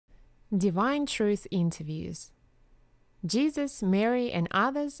Divine Truth Interviews. Jesus, Mary, and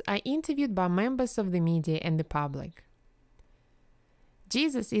others are interviewed by members of the media and the public.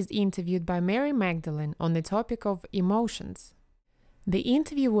 Jesus is interviewed by Mary Magdalene on the topic of emotions. The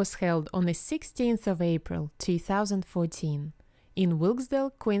interview was held on the 16th of April 2014 in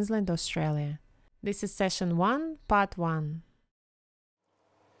Wilkesdale, Queensland, Australia. This is Session 1, Part 1.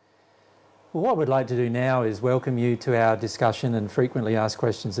 Well, what we'd like to do now is welcome you to our discussion and frequently asked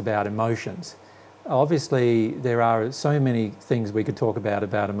questions about emotions. Obviously, there are so many things we could talk about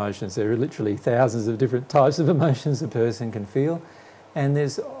emotions. There are literally thousands of different types of emotions a person can feel. And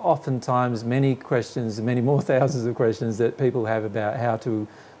there's oftentimes many questions, many more thousands of questions that people have about how to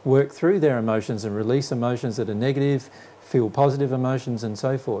work through their emotions and release emotions that are negative, feel positive emotions and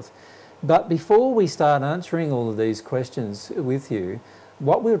so forth. But before we start answering all of these questions with you,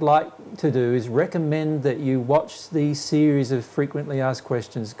 what we would like to do is recommend that you watch the series of frequently asked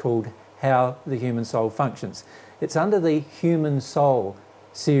questions called How the Human Soul Functions. It's under the Human Soul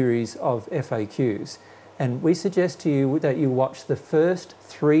series of FAQs. And we suggest to you that you watch the first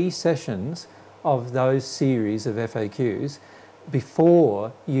 3 sessions of those series of FAQs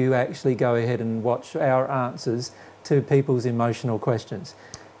before you actually go ahead and watch our answers to people's emotional questions.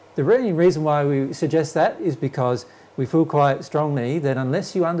 The only reason why we suggest that is because we feel quite strongly that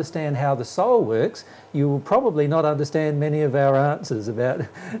unless you understand how the soul works, you will probably not understand many of our answers about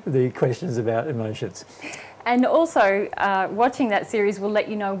the questions about emotions. And also, watching that series will let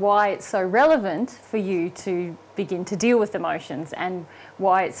you know why it's so relevant for you to begin to deal with emotions and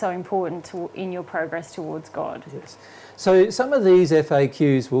why it's so important in your progress towards God. Yes. So some of these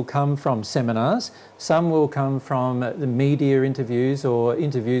FAQs will come from seminars, some will come from the media interviews or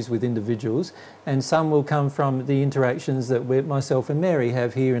interviews with individuals, and some will come from the interactions that myself and Mary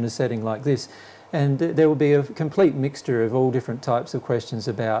have here in a setting like this. And there will be a complete mixture of all different types of questions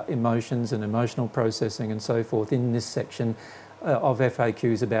about emotions and emotional processing and so forth in this section of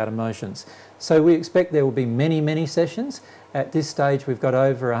FAQs about emotions. So we expect there will be many, many sessions. At this stage we've got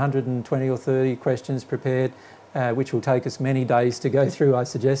over 120 or 30 questions prepared, which will take us many days to go through, I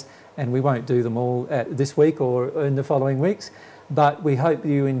suggest, and we won't do them all this week or in the following weeks. But we hope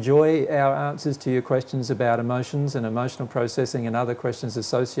you enjoy our answers to your questions about emotions and emotional processing and other questions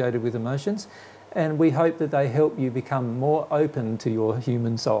associated with emotions. And we hope that they help you become more open to your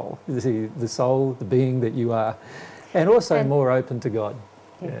human soul, the soul, the being that you are, and also more open to God.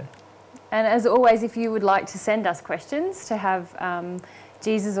 Yeah. And as always, if you would like to send us questions to have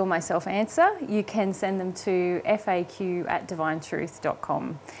Jesus or myself answer, you can send them to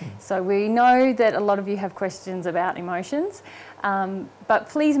faq@divinetruth.com. So we know that a lot of you have questions about emotions, but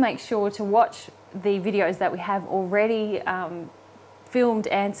please make sure to watch the videos that we have already filmed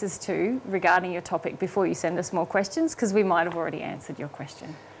answers to regarding your topic before you send us more questions, because we might have already answered your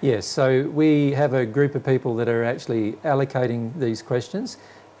question. Yes, so we have a group of people that are actually allocating these questions,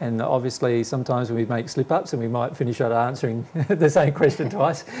 and obviously sometimes we make slip-ups and we might finish out answering the same question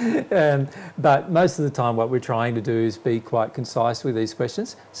twice. But most of the time what we're trying to do is be quite concise with these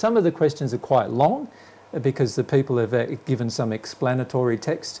questions. Some of the questions are quite long because the people have given some explanatory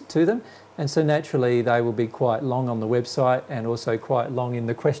text to them, and so naturally they will be quite long on the website and also quite long in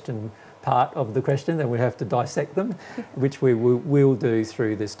the question part of the question, and we have to dissect them, which we will do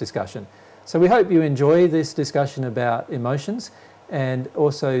through this discussion. So we hope you enjoy this discussion about emotions, and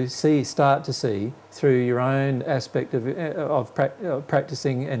also start to see through your own aspect of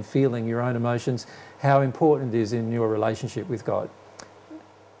practicing and feeling your own emotions how important it is in your relationship with God.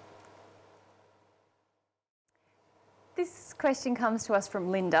 This question comes to us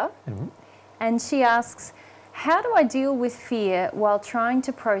from Linda, and she asks, how do I deal with fear while trying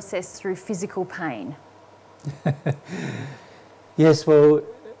to process through physical pain? Yes, well,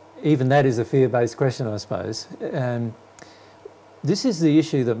 even that is a fear-based question, I suppose. This is the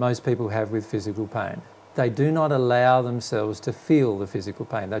issue that most people have with physical pain. They do not allow themselves to feel the physical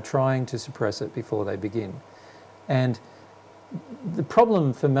pain. They're trying to suppress it before they begin. And the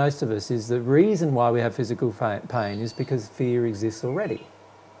problem for most of us is the reason why we have physical pain is because fear exists already.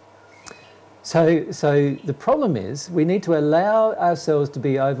 So the problem is we need to allow ourselves to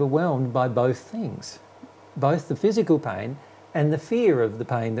be overwhelmed by both things, both the physical pain and the fear of the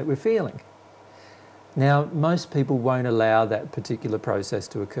pain that we're feeling. Now, most people won't allow that particular process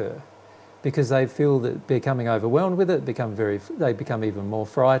to occur because they feel that becoming overwhelmed with it, they become even more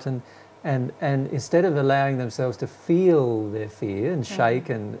frightened, and instead of allowing themselves to feel their fear and shake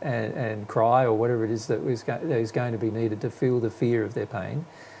and cry or whatever it is that is going to be needed to feel the fear of their pain,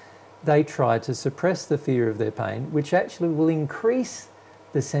 they try to suppress the fear of their pain, which actually will increase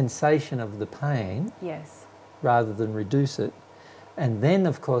the sensation of the pain Yes. rather than reduce it. And then,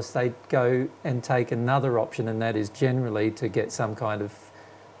 of course, they go and take another option, and that is generally to get some kind of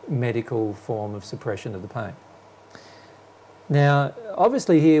medical form of suppression of the pain. Now,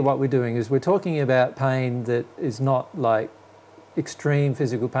 obviously here what we're doing is we're talking about pain that is not like extreme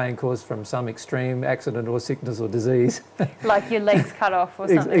physical pain caused from some extreme accident or sickness or disease. Like your legs cut off or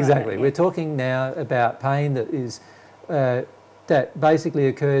something Exactly. like that, yeah. We're talking now about pain that is that basically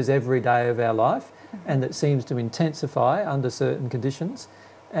occurs every day of our life, and that seems to intensify under certain conditions,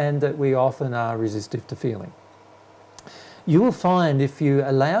 and that we often are resistive to feeling. You will find if you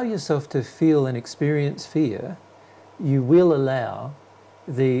allow yourself to feel and experience fear, you will allow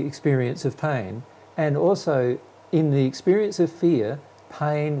the experience of pain, and also in the experience of fear,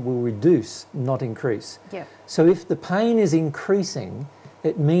 pain will reduce, not increase. Yeah. So if the pain is increasing,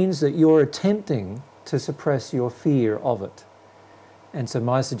 it means that you're attempting to suppress your fear of it. And so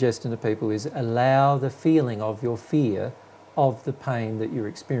my suggestion to people is allow the feeling of your fear of the pain that you're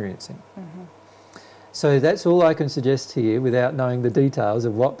experiencing. So that's all I can suggest here without knowing the details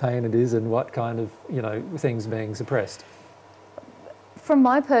of what pain it is and what kind of, things being suppressed. From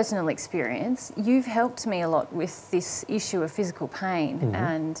my personal experience, you've helped me a lot with this issue of physical pain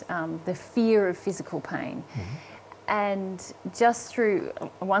and the fear of physical pain. And just through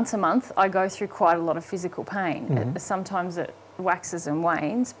once a month, I go through quite a lot of physical pain. Sometimes it waxes and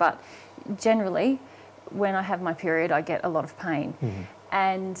wanes, but generally when I have my period, I get a lot of pain.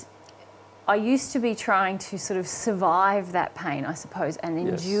 And I used to be trying to sort of survive that pain, I suppose, and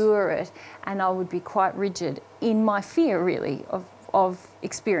endure it, and I would be quite rigid in my fear, really, of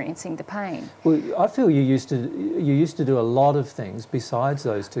experiencing the pain. Well, I feel you used to do a lot of things besides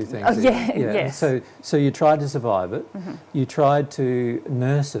those two things. Oh, yes. So you tried to survive it. You tried to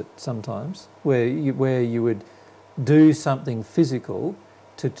nurse it sometimes, where you would do something physical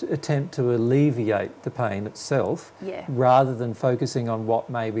to attempt to alleviate the pain itself, rather than focusing on what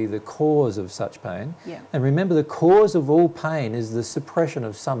may be the cause of such pain. And remember, the cause of all pain is the suppression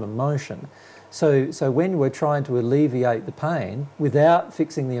of some emotion. So when we're trying to alleviate the pain without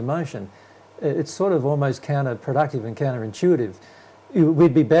fixing the emotion, it's sort of almost counterproductive and counterintuitive.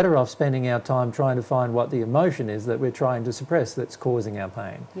 We'd be better off spending our time trying to find what the emotion is that we're trying to suppress that's causing our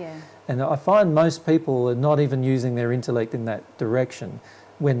pain. And I find most people are not even using their intellect in that direction.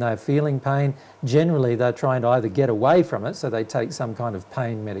 When they're feeling pain, generally they're trying to either get away from it, so they take some kind of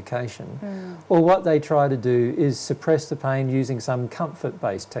pain medication, or what they try to do is suppress the pain using some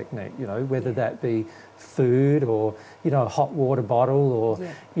comfort-based technique, whether that be food or, a hot water bottle or,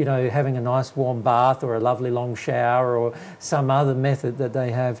 having a nice warm bath or a lovely long shower or some other method that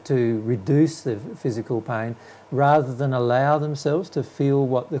they have to reduce the physical pain rather than allow themselves to feel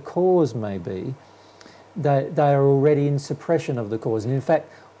what the cause may be. They are already in suppression of the cause. And in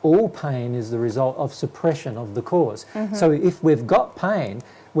fact, all pain is the result of suppression of the cause. So if we've got pain,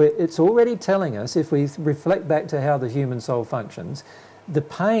 it's already telling us, if we reflect back to how the human soul functions, the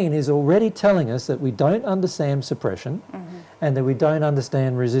pain is already telling us that we don't understand suppression and that we don't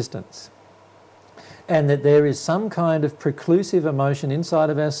understand resistance. And that there is some kind of preclusive emotion inside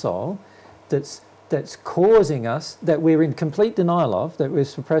of our soul that's causing us, that we're in complete denial of, that we're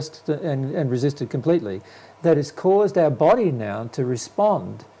suppressed and resisted completely, that has caused our body now to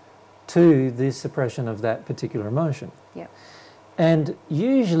respond to the suppression of that particular emotion. And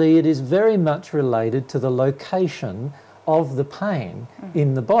usually it is very much related to the location of the pain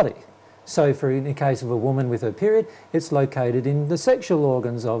in the body. So in the case of a woman with her period, it's located in the sexual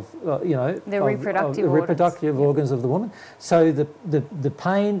organs of, the reproductive organs of the woman. So the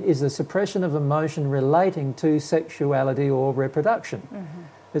pain is the suppression of emotion relating to sexuality or reproduction.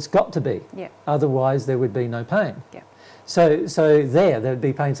 It's got to be. Otherwise there would be no pain. So there'd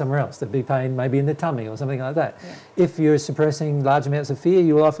be pain somewhere else. There'd be pain maybe in the tummy or something like that. If you're suppressing large amounts of fear,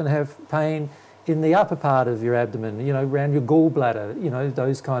 you will often have pain in the upper part of your abdomen, around your gallbladder,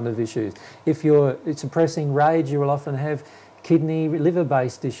 those kind of issues. If you're suppressing rage, you will often have kidney,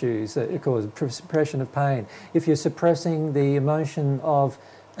 liver-based issues that cause suppression of pain. If you're suppressing the emotion of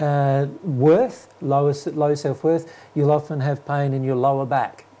worth, low self-worth, you'll often have pain in your lower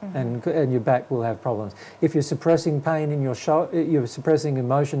back. And your back will have problems. If you're suppressing pain in your you're suppressing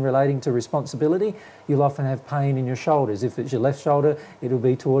emotion relating to responsibility, you'll often have pain in your shoulders. If it's your left shoulder, it'll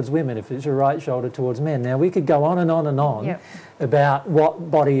be towards women. If it's your right shoulder, towards men. Now, we could go on and on and on about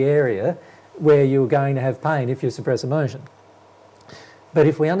what body area where you're going to have pain if you suppress emotion. But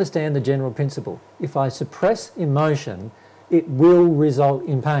if we understand the general principle, if I suppress emotion, it will result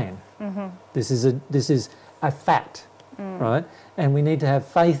in pain. This is a fact, right? And we need to have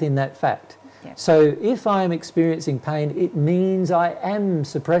faith in that fact. So if I'm experiencing pain, it means I am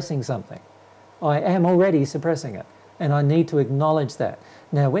suppressing something. I am already suppressing it. And I need to acknowledge that.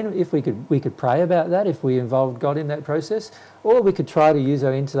 Now, if we could pray about that, if we involved God in that process, or we could try to use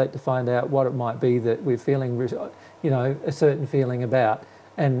our intellect to find out what it might be that we're feeling, you know, a certain feeling about,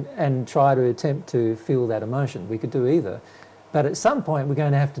 and try to attempt to feel that emotion. We could do either. But at some point, we're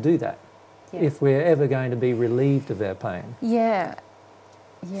going to have to do that if we're ever going to be relieved of our pain. Yeah,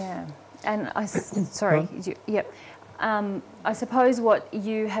 yeah. And sorry, yep. I suppose what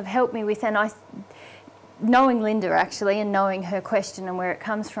you have helped me with, and knowing Linda actually, and knowing her question and where it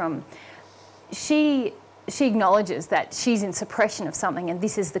comes from, she acknowledges that she's in suppression of something, and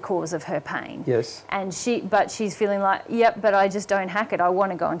this is the cause of her pain. Yes. And but she's feeling like, yep, but I just don't hack it. I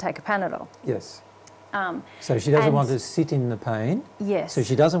want to go and take a Panadol. Yes. So she doesn't want to sit in the pain. Yes. So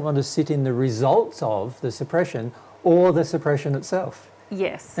she doesn't want to sit in the results of the suppression or the suppression itself.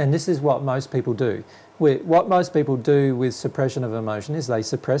 Yes. And this is what most people do. What most people do with suppression of emotion is they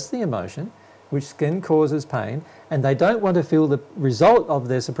suppress the emotion, which then causes pain, and they don't want to feel the result of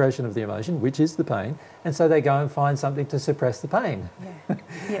their suppression of the emotion, which is the pain, and so they go and find something to suppress the pain. Yeah.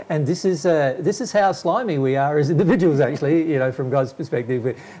 Yeah. And this is how slimy we are as individuals, actually, you know, from God's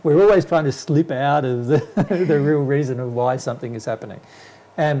perspective. We're always trying to slip out of the real reason of why something is happening.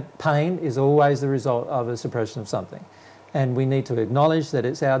 And pain is always the result of a suppression of something. And we need to acknowledge that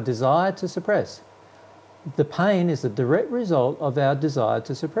it's our desire to suppress. The pain is the direct result of our desire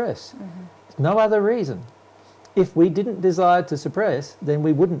to suppress. Mm-hmm. No other reason. If we didn't desire to suppress, then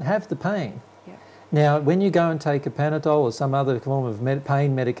we wouldn't have the pain. Yeah. Now, when you go and take a Panadol or some other form of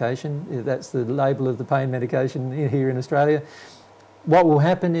pain medication, that's the label of the pain medication here in Australia, what will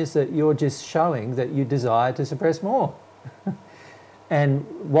happen is that you're just showing that you desire to suppress more. And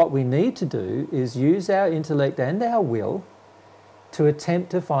what we need to do is use our intellect and our will to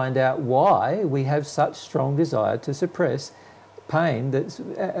attempt to find out why we have such strong desire to suppress pain,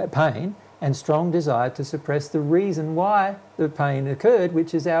 and strong desire to suppress the reason why the pain occurred,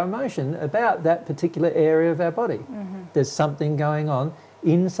 which is our emotion about that particular area of our body. Mm-hmm. There's something going on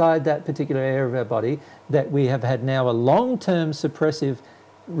inside that particular area of our body that we have had now a long-term suppressive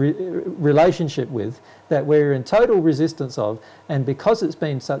relationship with, that we're in total resistance of, and because it's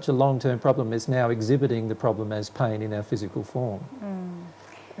been such a long-term problem, it's now exhibiting the problem as pain in our physical form.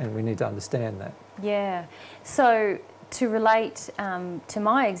 And we need to understand that. Yeah. So to relate to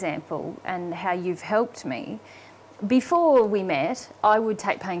my example and how you've helped me, before we met, I would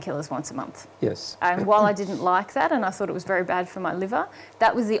take painkillers once a month. Yes. And while I didn't like that and I thought it was very bad for my liver,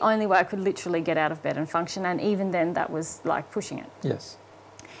 that was the only way I could literally get out of bed and function, and even then that was like pushing it. Yes.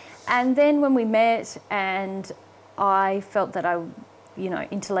 And then when we met and I felt that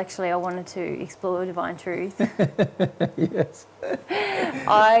intellectually I wanted to explore divine truth. Yes.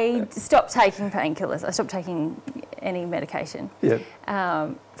 I stopped taking painkillers. I stopped taking any medication. Yeah.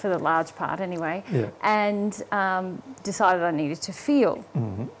 For the large part anyway. Yeah. And decided I needed to feel.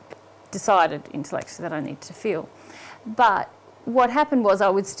 Mm-hmm. Decided intellectually that I needed to feel. But what happened was I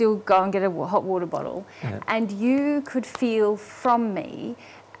would still go and get a hot water bottle, and you could feel from me,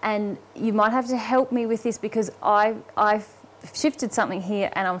 and you might have to help me with this because I've shifted something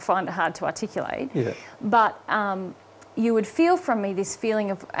here and I find it hard to articulate. Yeah. But you would feel from me this feeling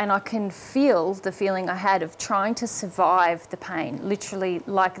of, and I can feel the feeling I had of trying to survive the pain, literally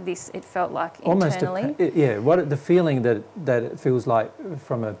like this, it felt like internally. The feeling that it feels like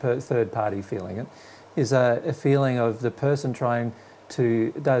from a third party feeling it is a feeling of the person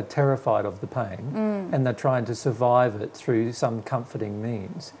they're terrified of the pain and they're trying to survive it through some comforting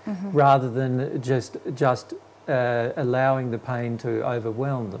means, rather than just allowing the pain to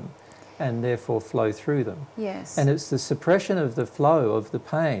overwhelm them and therefore flow through them. Yes. And it's the suppression of the flow of the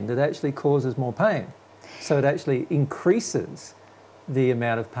pain that actually causes more pain. So it actually increases the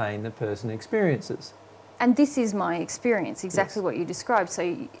amount of pain the person experiences. And this is my experience, exactly what you described.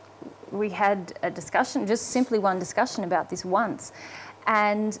 So we had a discussion, just simply one discussion about this once,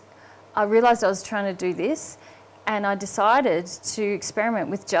 and I realised I was trying to do this, and I decided to experiment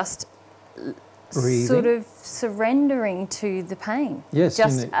with just breathing, sort of surrendering to the pain. Yes.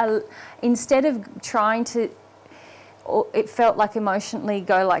 Just instead of trying to, it felt like emotionally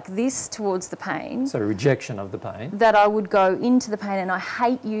go like this towards the pain. So rejection of the pain. That I would go into the pain, and I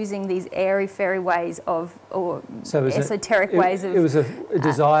hate using these airy-fairy ways of, or esoteric ways of... It was a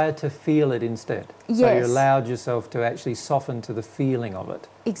desire to feel it instead. Yes. So you allowed yourself to actually soften to the feeling of it.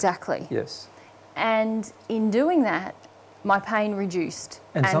 Exactly. Yes. And in doing that, my pain reduced.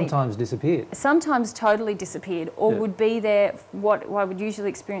 And sometimes disappeared. Sometimes totally disappeared, or would be there, what I would usually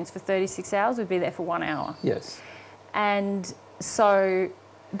experience for 36 hours would be there for 1 hour. Yes. And so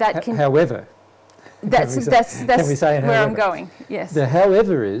that can... However, that's where I'm going, yes. The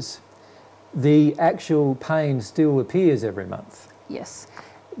however is, the actual pain still appears every month. Yes.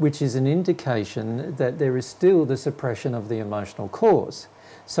 Which is an indication that there is still the suppression of the emotional cause.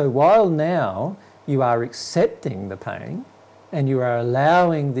 So while now you are accepting the pain and you are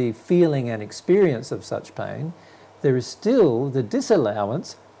allowing the feeling and experience of such pain, there is still the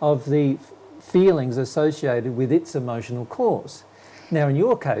disallowance of the feelings associated with its emotional cause. Now in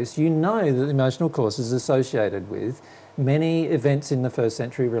your case, you know that the emotional cause is associated with many events in the first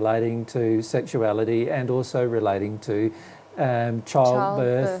century relating to sexuality and also relating to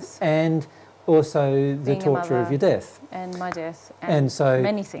childbirth and also the torture of your death. And my death. And so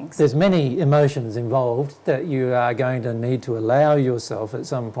many things. There's many emotions involved that you are going to need to allow yourself at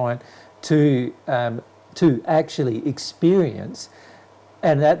some point to actually experience.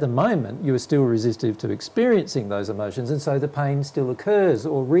 And at the moment, you are still resistive to experiencing those emotions, and so the pain still occurs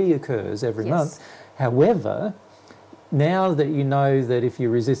or reoccurs every month. However, now that you know that if you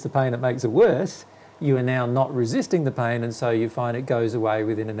resist the pain, it makes it worse, you are now not resisting the pain, and so you find it goes away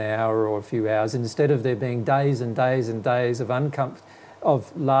within an hour or a few hours. Instead of there being days and days and days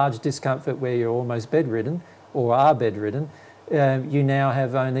of large discomfort where you're almost bedridden or are bedridden, you now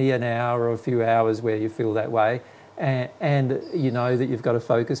have only an hour or a few hours where you feel that way. And you know that you've got to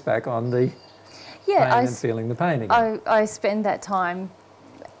focus back on the pain and feeling the pain again. I spend that time,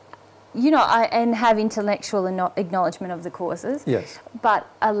 you know, and have intellectual acknowledgement of the causes, yes, but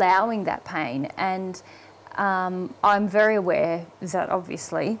allowing that pain. And I'm very aware that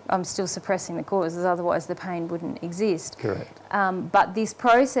obviously I'm still suppressing the causes, otherwise the pain wouldn't exist. Correct. But this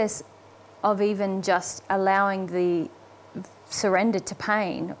process of even just allowing the surrender to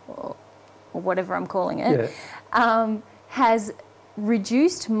pain, or whatever I'm calling it, has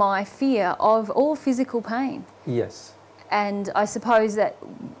reduced my fear of all physical pain. Yes. And I suppose that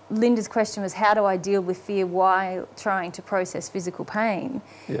Linda's question was, how do I deal with fear while trying to process physical pain?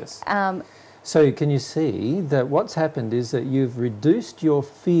 Yes. So can you see that what's happened is that you've reduced your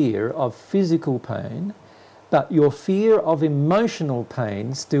fear of physical pain, but your fear of emotional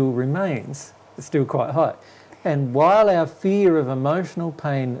pain still remains. It's still quite high. And while our fear of emotional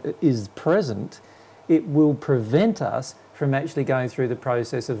pain is present, it will prevent us from actually going through the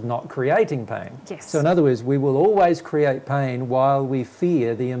process of not creating pain. Yes. So in other words, we will always create pain while we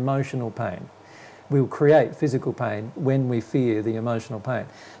fear the emotional pain. We'll create physical pain when we fear the emotional pain.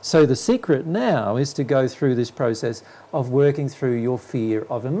 So the secret now is to go through this process of working through your fear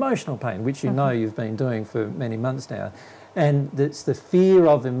of emotional pain, which you know you've been doing for many months now. And it's the fear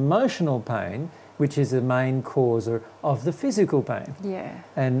of emotional pain which is the main causer of the physical pain. Yeah.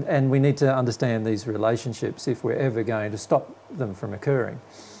 And we need to understand these relationships if we're ever going to stop them from occurring.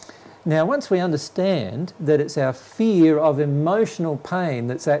 Now, once we understand that it's our fear of emotional pain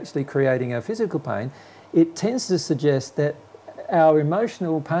that's actually creating our physical pain, it tends to suggest that our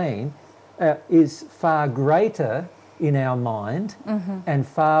emotional pain is far greater in our mind and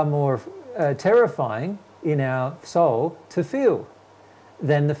far more terrifying in our soul to feel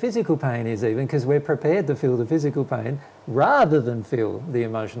than the physical pain is, even because we're prepared to feel the physical pain rather than feel the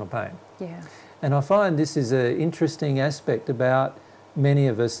emotional pain. Yeah. And I find this is an interesting aspect about many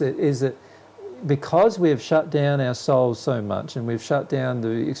of us, is that because we've shut down our souls so much and we've shut down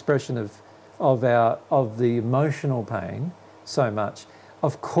the expression of the emotional pain so much,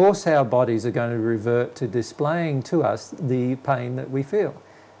 of course our bodies are going to revert to displaying to us the pain that we feel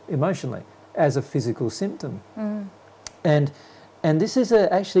emotionally as a physical symptom. And this is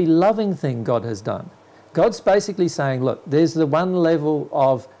a actually loving thing God has done. God's basically saying, look, there's the one level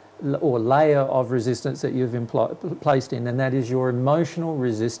of or layer of resistance that you've placed in, and that is your emotional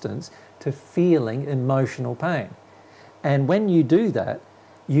resistance to feeling emotional pain. And when you do that,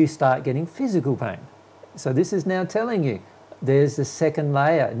 you start getting physical pain. So this is now telling you, there's the second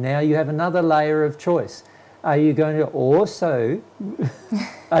layer. Now you have another layer of choice. Are you going to also,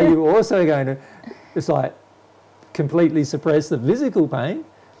 it's like, completely suppress the physical pain,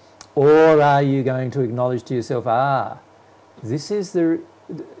 or are you going to acknowledge to yourself, this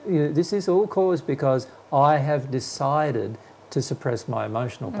is all caused because I have decided to suppress my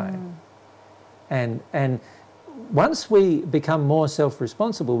emotional pain. And once we become more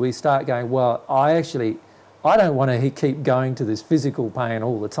self-responsible, we start going, well, I don't want to keep going to this physical pain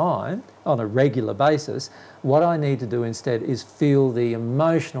all the time on a regular basis. What I need to do instead is feel the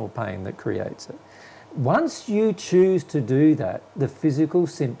emotional pain that creates it. Once you choose to do that, the physical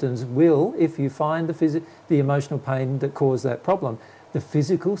symptoms will, if you find the emotional pain that caused that problem, the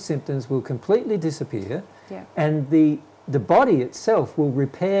physical symptoms will completely disappear, and the body itself will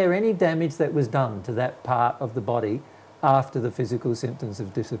repair any damage that was done to that part of the body after the physical symptoms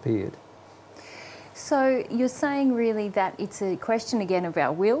have disappeared. So you're saying really that it's a question again of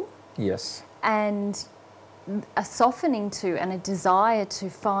our will, Yes. and a softening to and a desire to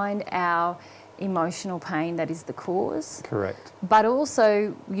find our emotional pain that is the cause. Correct. But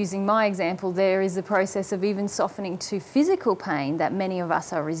also, using my example, there is a process of even softening to physical pain that many of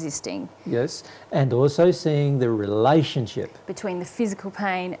us are resisting. Yes, and also seeing the relationship Between the physical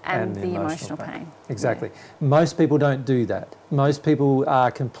pain and the emotional pain. Exactly. Yeah. Most people don't do that. Most people are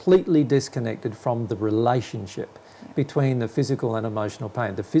completely disconnected from the relationship between the physical and emotional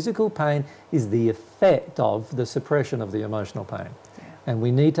pain. The physical pain is the effect of the suppression of the emotional pain. And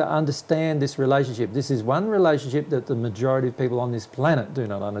we need to understand this relationship. This is one relationship that the majority of people on this planet do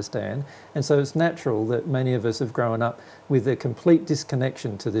not understand. And so it's natural that many of us have grown up with a complete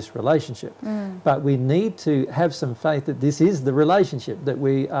disconnection to this relationship. But we need to have some faith that this is the relationship that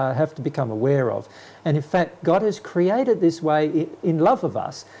we have to become aware of. And in fact, God has created this way in love of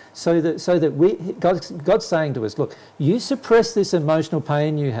us so that God's saying to us, look, you suppress this emotional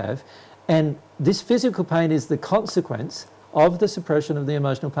pain you have, and this physical pain is the consequence of the suppression of the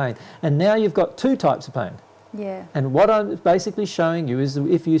emotional pain. And now you've got two types of pain. Yeah. And what I'm basically showing you is that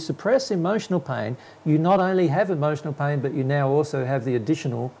if you suppress emotional pain, you not only have emotional pain, but you now also have the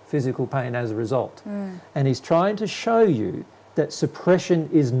additional physical pain as a result. And he's trying to show you that suppression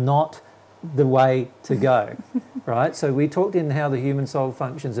is not the way to go, right? So we talked in how the human soul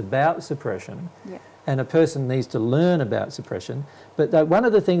functions about suppression. Yeah. And a person needs to learn about suppression. But one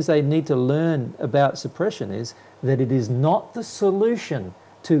of the things they need to learn about suppression is that it is not the solution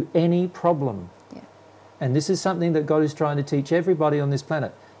to any problem. Yeah. And this is something that God is trying to teach everybody on this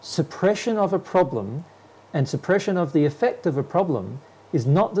planet. Suppression of a problem and suppression of the effect of a problem is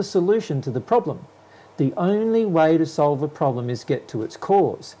not the solution to the problem. The only way to solve a problem is get to its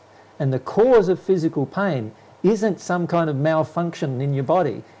cause. And the cause of physical pain isn't some kind of malfunction in your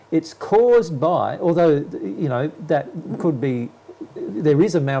body. It's caused by, although, you know, that could be, there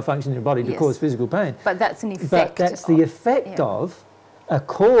is a malfunction in your body to cause physical pain. But that's an effect. But that's the effect of a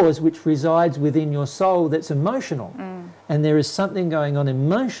cause which resides within your soul that's emotional. And there is something going on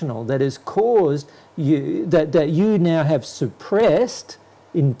emotional that has caused you, that you now have suppressed,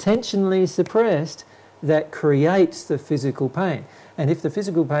 intentionally suppressed, that creates the physical pain. And if the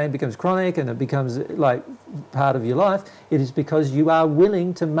physical pain becomes chronic and it becomes like part of your life, it is because you are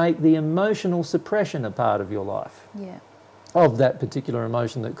willing to make the emotional suppression a part of your life. Yeah. Of that particular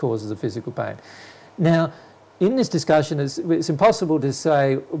emotion that causes the physical pain. Now, in this discussion, it's impossible to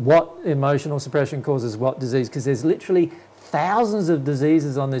say what emotional suppression causes what disease, because there's literally thousands of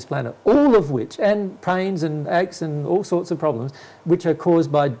diseases on this planet, all of which, and pains and aches and all sorts of problems, which are caused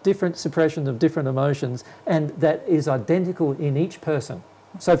by different suppression of different emotions, and that is identical in each person.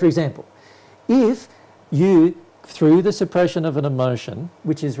 So, for example, if you, through the suppression of an emotion,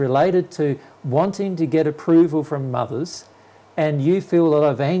 which is related to wanting to get approval from mothers, and you feel a lot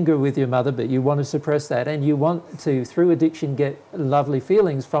of anger with your mother, but you want to suppress that, and you want to, through addiction, get lovely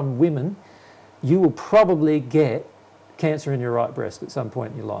feelings from women, you will probably get cancer in your right breast at some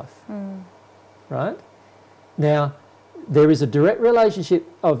point in your life. Right? Now, there is a direct relationship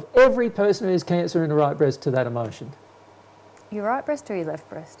of every person who has cancer in the right breast to that emotion. Your right breast or your left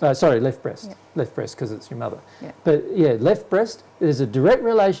breast? Sorry, left breast. Yep. Left breast, because it's your mother. Yep. But yeah, left breast, there's a direct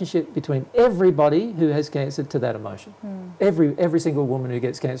relationship between everybody who has cancer to that emotion. Every single woman who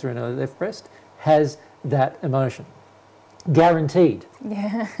gets cancer in her left breast has that emotion. Guaranteed.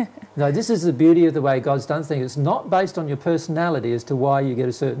 Yeah. Now, this is the beauty of the way God's done things. It's not based on your personality as to why you get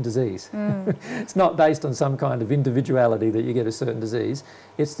a certain disease. It's not based on some kind of individuality that you get a certain disease.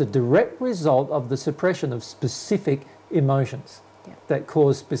 It's the direct result of the suppression of specific emotions that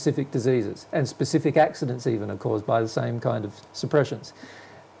cause specific diseases, and specific accidents even are caused by the same kind of suppressions.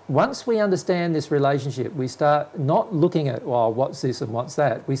 Once we understand this relationship, we start not looking at, well, what's this and what's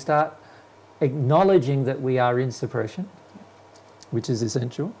that. We start acknowledging that we are in suppression, which is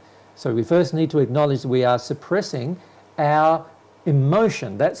essential. So we first need to acknowledge that we are suppressing our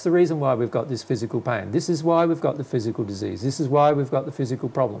emotion. That's the reason why we've got this physical pain. This is why we've got the physical disease. This is why we've got the physical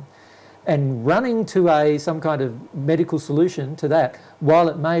problem. And running to some kind of medical solution to that, while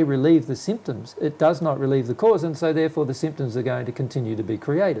it may relieve the symptoms, it does not relieve the cause, and so therefore the symptoms are going to continue to be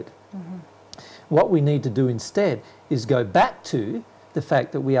created. What we need to do instead is go back to the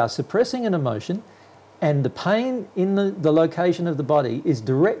fact that we are suppressing an emotion, and the pain in the location of the body is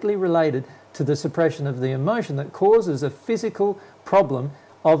directly related to the suppression of the emotion that causes a physical problem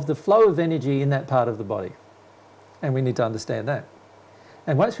of the flow of energy in that part of the body. And we need to understand that.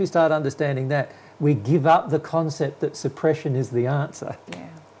 And once we start understanding that, we give up the concept that suppression is the answer. Yeah.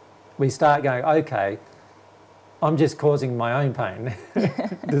 We start going, okay, I'm just causing my own pain.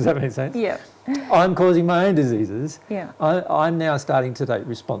 Does that make sense? Yeah. I'm causing my own diseases. Yeah. I'm now starting to take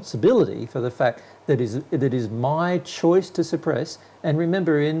responsibility for the fact that it is my choice to suppress. And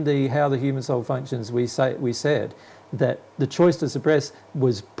remember, in the How the Human Soul Functions, we said that the choice to suppress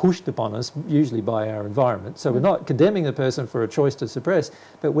was pushed upon us, usually by our environment. So we're not condemning the person for a choice to suppress,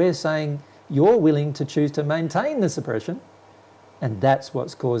 but we're saying you're willing to choose to maintain the suppression, and that's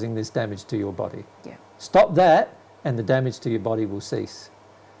what's causing this damage to your body. Yeah. Stop that, and the damage to your body will cease.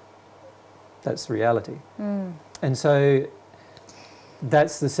 That's reality. And so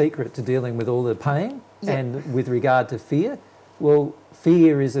that's the secret to dealing with all the pain. Yep. And with regard to fear, well,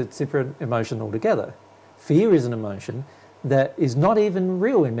 fear is a separate emotion altogether. Fear is an emotion that is not even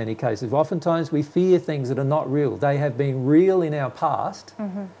real in many cases. Oftentimes we fear things that are not real. They have been real in our past,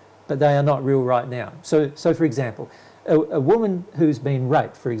 but they are not real right now. So for example, a woman who's been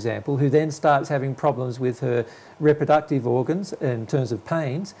raped, for example, who then starts having problems with her reproductive organs in terms of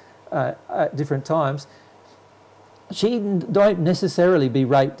pains at different times, she don't necessarily be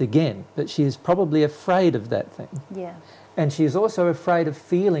raped again, but she is probably afraid of that thing. Yeah. And she is also afraid of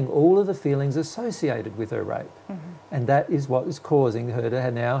feeling all of the feelings associated with her rape. And that is what is causing her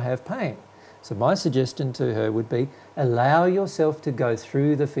to now have pain. So my suggestion to her would be, allow yourself to go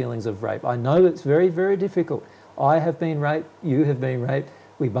through the feelings of rape. I know it's very, very difficult. I have been raped, you have been raped.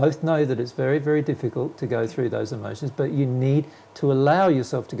 We both know that it's very, very difficult to go through those emotions, but you need to allow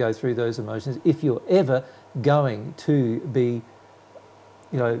yourself to go through those emotions if you're ever going to be,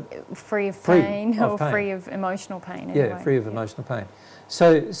 you know, free of pain. Free of emotional pain. Anyway. Yeah, free of emotional pain.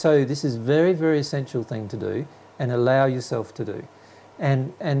 So this is a very, very essential thing to do, and allow yourself to do.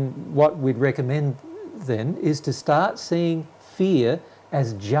 And what we'd recommend then is to start seeing fear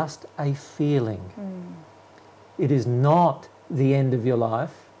as just a feeling. It is not the end of your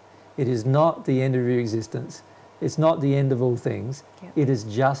life. It is not the end of your existence. It's not the end of all things. Yep. It is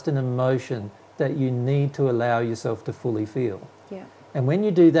just an emotion that you need to allow yourself to fully feel. Yeah. And when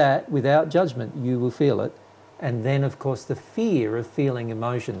you do that without judgment, you will feel it. And then, of course, the fear of feeling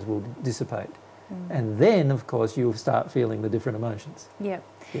emotions will dissipate. And then, of course, you'll start feeling the different emotions. Yeah.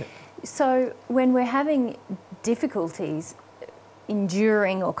 Yeah. So when we're having difficulties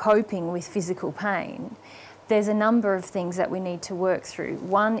enduring or coping with physical pain, there's a number of things that we need to work through.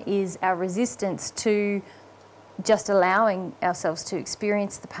 One is our resistance to just allowing ourselves to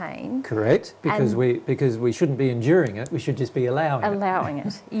experience the pain. Correct, because we shouldn't be enduring it, we should just be allowing it.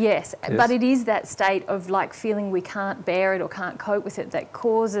 Yes. Yes. But it is that state of like feeling we can't bear it or can't cope with it that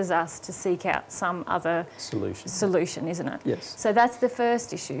causes us to seek out some other solution, isn't it? Yes. So that's the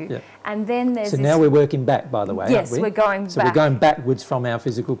first issue. Yeah. And then there's So now we're working back, by the way, yes, aren't we? we're going So back. we're going backwards from our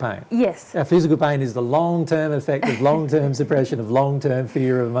physical pain. Yes. Our physical pain is the long-term effect of long-term suppression of long-term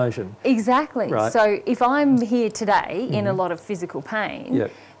fear of emotion. Exactly. Right. So if I'm here today in a lot of physical pain,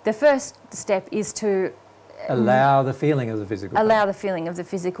 Yep. the first step is to Allow the feeling of the physical pain. allow the feeling of the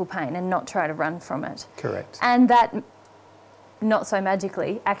physical pain and not try to run from it. Correct. And that, not so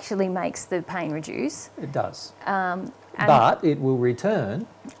magically, actually makes the pain reduce. It does. And But it will return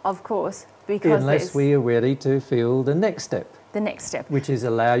of course, because unless there's we are ready to feel the next step, the next step. which is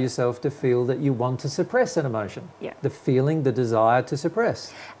allow yourself to feel that you want to suppress an emotion. Yeah. The feeling, the desire to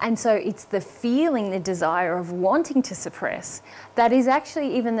suppress. And so it's the feeling, the desire of wanting to suppress, that is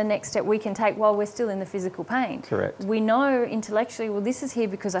actually even the next step we can take while we're still in the physical pain. Correct. We know intellectually, well, this is here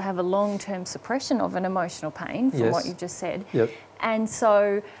because I have a long-term suppression of an emotional pain, from Yes. what you've just said. Yep. And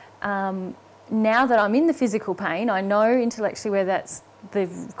so now that I'm in the physical pain, I know intellectually where that's the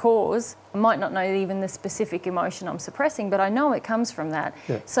cause. I might not know even the specific emotion I'm suppressing, but I know it comes from that.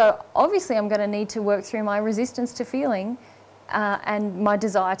 Yeah. So obviously I'm going to need to work through my resistance to feeling and my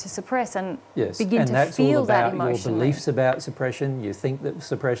desire to suppress and Yes. begin and to that's feel all that about your emotionally. beliefs about suppression. You think that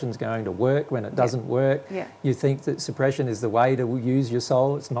suppression's going to work when it doesn't work. Yeah. You think that suppression is the way to use your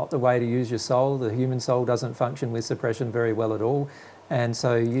soul. It's not the way to use your soul. The human soul doesn't function with suppression very well at all. And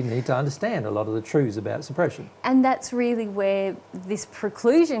so you need to understand a lot of the truths about suppression. And that's really where this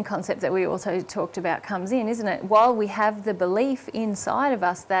preclusion concept that we also talked about comes in, isn't it? While we have the belief inside of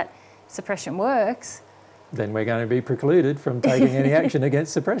us that suppression works, then we're going to be precluded from taking any action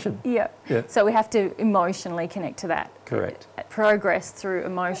against suppression. yeah. So we have to emotionally connect to that. Correct. Progress through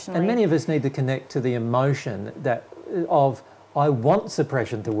emotionally. And many of us need to connect to the emotion that of I want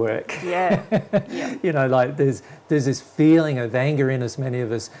suppression to work. Yeah. Yeah. You know, like there's this feeling of anger in us, many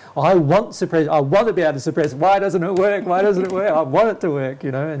of us. I want suppression. I want to be able to suppress. Why doesn't it work? Why doesn't it work? I want it to work,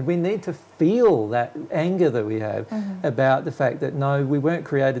 you know. And we need to feel that anger that we have about the fact that no, we weren't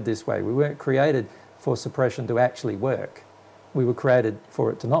created this way. We weren't created for suppression to actually work. We were created for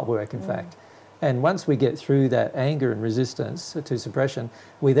it to not work, in fact. And once we get through that anger and resistance to suppression,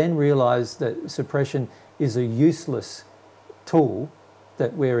 we then realise that suppression is a useless tool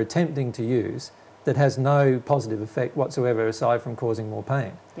that we're attempting to use that has no positive effect whatsoever aside from causing more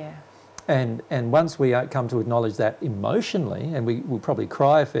pain. Yeah. And once we come to acknowledge that emotionally, and we will probably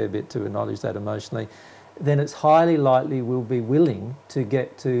cry a fair bit to acknowledge that emotionally, then it's highly likely we'll be willing to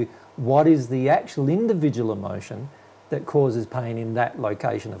get to what is the actual individual emotion that causes pain in that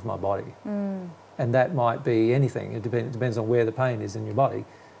location of my body. And that might be anything. It depends on where the pain is in your body.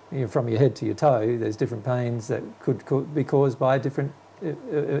 You know, from your head to your toe, there's different pains that could be caused by different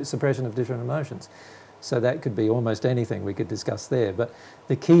suppression of different emotions. So that could be almost anything we could discuss there. But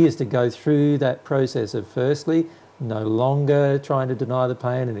the key is to go through that process of firstly, no longer trying to deny the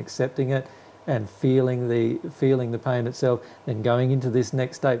pain and accepting it and feeling the pain itself, then going into this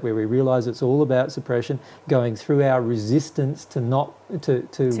next state where we realise it's all about suppression, going through our resistance to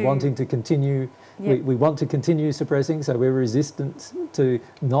wanting to continue. Yep. We want to continue suppressing, so we're resistant to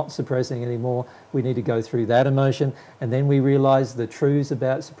not suppressing anymore. We need to go through that emotion, and then we realise the truths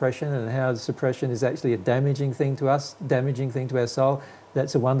about suppression and how suppression is actually a damaging thing to us, damaging thing to our soul.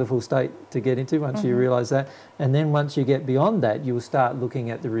 That's a wonderful state to get into once you realise that. And then once you get beyond that, you'll start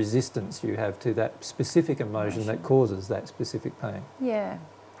looking at the resistance you have to that specific emotion that causes that specific pain. Yeah.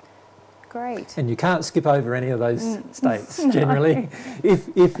 Great. And you can't skip over any of those states generally.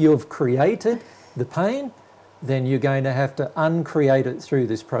 If you've created the pain, then you're going to have to uncreate it through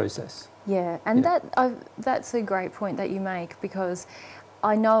this process. Yeah, and that's a great point that you make, because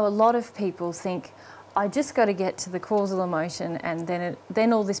I know a lot of people think, I just got to get to the causal emotion and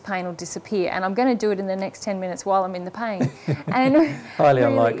then all this pain will disappear, and I'm going to do it in the next 10 minutes while I'm in the pain. And highly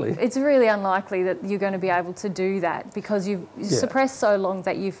unlikely. It's really unlikely that you're going to be able to do that, because you've suppressed so long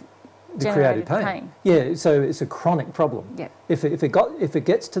that you've generated pain. Yeah, so it's a chronic problem. Yeah. If it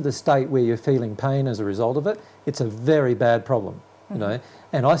gets to the state where you're feeling pain as a result of it, it's a very bad problem. You know,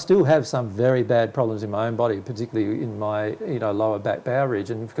 and I still have some very bad problems in my own body, particularly in my lower back bowel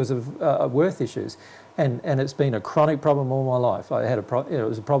region, because of worth issues, and it's been a chronic problem all my life. I had it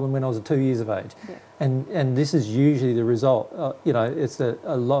was a problem when I was 2 years of age, and this is usually the result. It's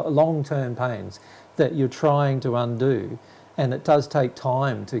a long-term pains that you're trying to undo, and it does take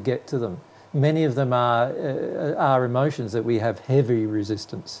time to get to them. Many of them are emotions that we have heavy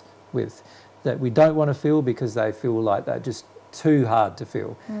resistance with, that we don't want to feel because they feel like they're just too hard to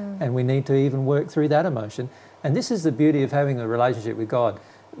feel, and we need to even work through that emotion. And this is the beauty of having a relationship with God.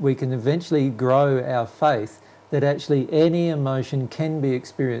 We can eventually grow our faith that actually any emotion can be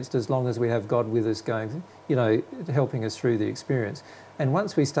experienced as long as we have God with us, going, helping us through the experience. And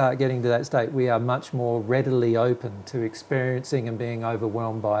once we start getting to that state, we are much more readily open to experiencing and being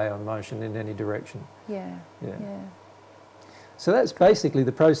overwhelmed by our emotion in any direction. Yeah. So that's basically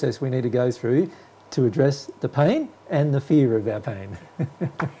the process we need to go through to address the pain and the fear of our pain.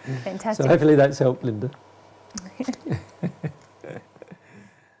 Fantastic. So hopefully that's helped, Linda.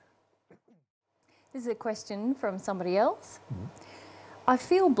 This is a question from somebody else. I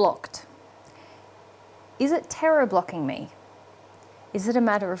feel blocked. Is it terror blocking me? Is it a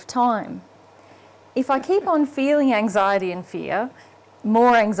matter of time? If I keep on feeling anxiety and fear,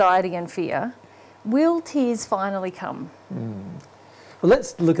 more anxiety and fear, will tears finally come? Well,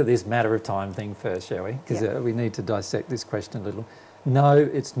 let's look at this matter of time thing first, shall we? Because we need to dissect this question a little. No,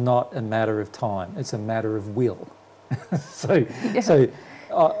 it's not a matter of time. It's a matter of will.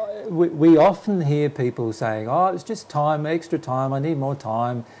 We often hear people saying, oh, it's just time, extra time, I need more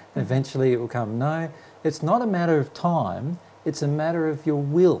time, and eventually it will come. No, it's not a matter of time. It's a matter of your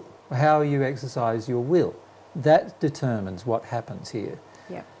will, how you exercise your will. That determines what happens here.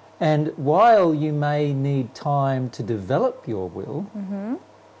 Yeah. And while you may need time to develop your will,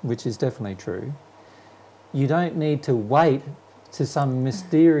 which is definitely true, you don't need to wait to some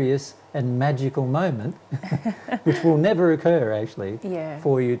mysterious and magical moment, which will never occur actually,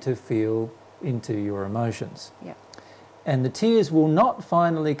 for you to feel into your emotions. Yeah. And the tears will not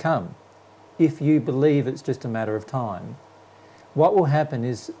finally come if you believe it's just a matter of time. What will happen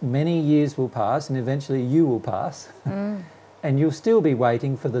is many years will pass and eventually you will pass. And you'll still be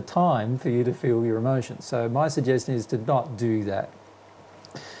waiting for the time for you to feel your emotions. So my suggestion is to not do that.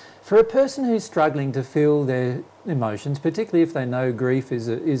 For a person who's struggling to feel their emotions, particularly if they know grief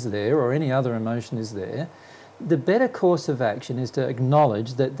is there or any other emotion is there, the better course of action is to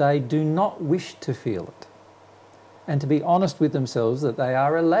acknowledge that they do not wish to feel it, and to be honest with themselves that they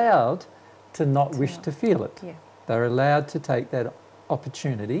are allowed to not wish to feel it. Yeah. They're allowed to take that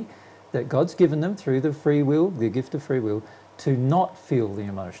opportunity that God's given them through the free will, the gift of free will, to not feel the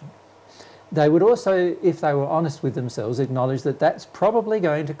emotion. They would also, if they were honest with themselves, acknowledge that that's probably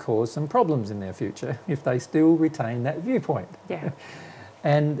going to cause some problems in their future if they still retain that viewpoint. Yeah.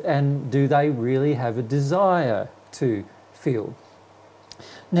 And do they really have a desire to feel?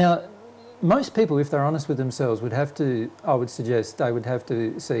 Now, most people, if they're honest with themselves, would have to, I would suggest, they would have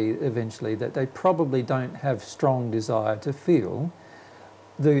to see eventually that they probably don't have strong desire to feel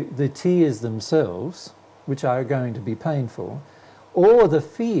the tears themselves, which are going to be painful, or the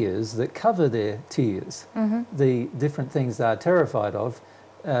fears that cover their tears, the different things they are terrified of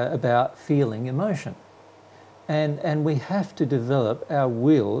about feeling emotion. And we have to develop our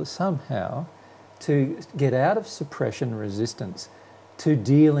will somehow to get out of suppression resistance to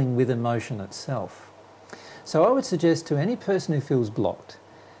dealing with emotion itself. So I would suggest to any person who feels blocked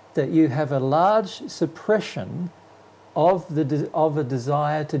that you have a large suppression of a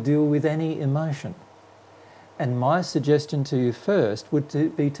desire to deal with any emotion. And my suggestion to you first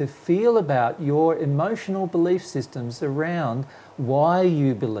would be to feel about your emotional belief systems around why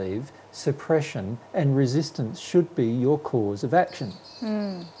you believe suppression and resistance should be your cause of action.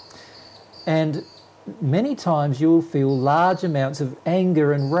 And many times you'll feel large amounts of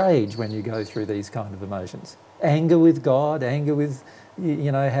anger and rage when you go through these kind of emotions. Anger with God, anger with,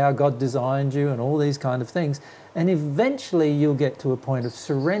 you know, how God designed you and all these kind of things. And eventually you'll get to a point of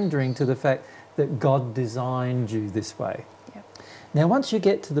surrendering to the fact that God designed you this way. Yep. Now, once you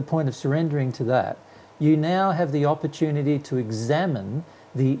get to the point of surrendering to that, you now have the opportunity to examine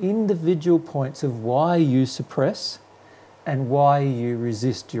the individual points of why you suppress and why you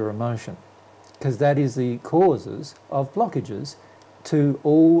resist your emotion, because that is the causes of blockages to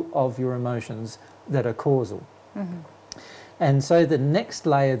all of your emotions that are causal. And so the next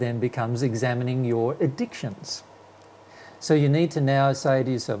layer then becomes examining your addictions. So you need to now say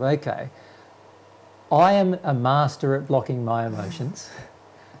to yourself, okay, I am a master at blocking my emotions,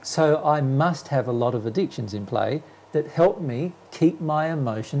 so I must have a lot of addictions in play that help me keep my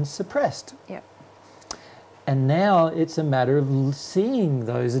emotions suppressed. Yep. And now it's a matter of seeing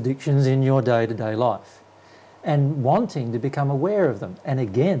those addictions in your day-to-day life and wanting to become aware of them. And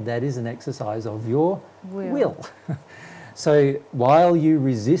again, that is an exercise of your will. So while you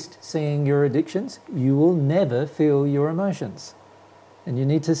resist seeing your addictions, you will never feel your emotions. And you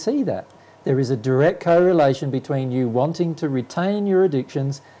need to see that. There is a direct correlation between you wanting to retain your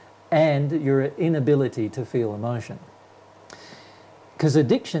addictions and your inability to feel emotion. Because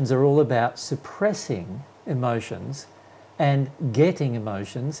addictions are all about suppressing emotions and getting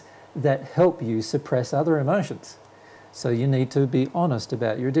emotions that help you suppress other emotions. So you need to be honest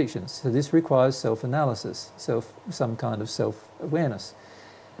about your addictions. So this requires self-analysis, some kind of self-awareness.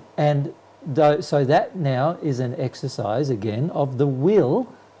 And so that now is an exercise, again, of the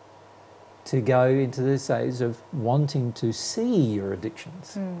will to go into the stage of wanting to see your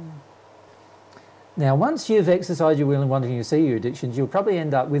addictions. Now, once you've exercised your will and wanting to see your addictions, you'll probably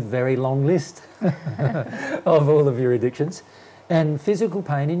end up with a very long list of all of your addictions. And physical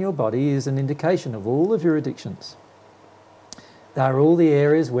pain in your body is an indication of all of your addictions. They are all the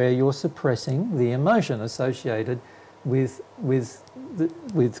areas where you're suppressing the emotion associated with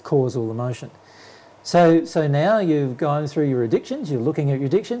causal emotion. So now you've gone through your addictions, you're looking at your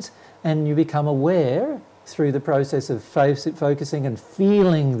addictions, and you become aware through the process of focusing and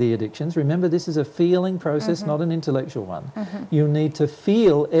feeling the addictions. Remember, this is a feeling process, not an intellectual one. You need to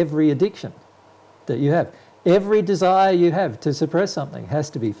feel every addiction that you have. Every desire you have to suppress something has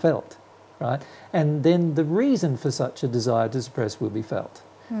to be felt, right? And then the reason for such a desire to suppress will be felt.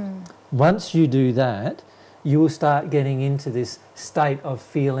 Once you do that, you will start getting into this state of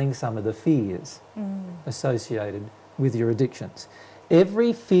feeling some of the fears associated with your addictions.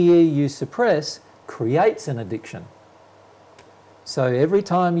 Every fear you suppress creates an addiction. So every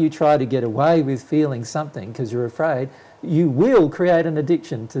time you try to get away with feeling something because you're afraid, you will create an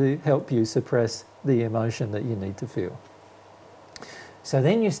addiction to help you suppress the emotion that you need to feel. So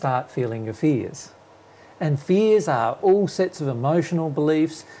then you start feeling your fears. And fears are all sets of emotional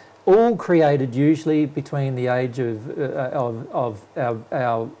beliefs, all created usually between the age of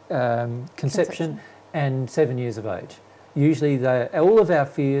our conception and 7 years of age. Usually all of our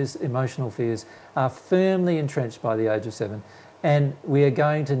fears, emotional fears, are firmly entrenched by the age of 7. And we are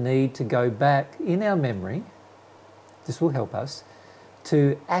going to need to go back in our memory, this will help us,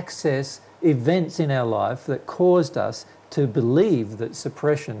 to access events in our life that caused us to believe that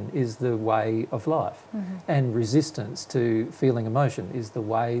suppression is the way of life and resistance to feeling emotion is the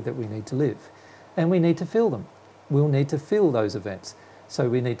way that we need to live. And we need to feel them. We'll need to feel those events. So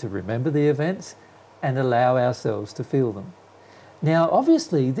we need to remember the events and allow ourselves to feel them. Now,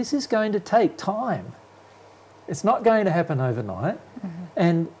 obviously, this is going to take time. It's not going to happen overnight.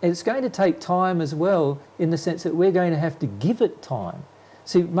 And it's going to take time as well, in the sense that we're going to have to give it time.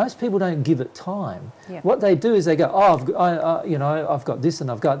 See, most people don't give it time. Yep. What they do is they go, oh, I've got this and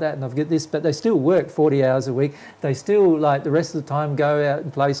I've got that and I've got this, but they still work 40 hours a week. They still, like the rest of the time, go out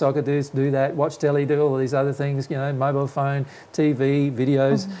and play soccer, do this, do that, watch telly, do all these other things, you know, mobile phone, TV,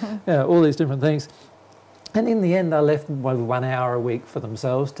 videos, all these different things. And in the end, they're left with 1 hour a week for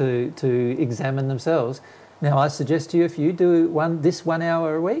themselves to examine themselves. Now, I suggest to you, if you do this 1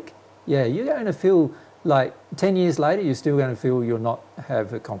 hour a week, yeah, you're going to feel like 10 years later, you're still going to feel you'll not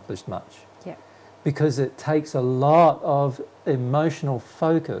have accomplished much. Yeah. Because it takes a lot of emotional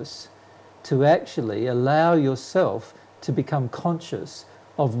focus to actually allow yourself to become conscious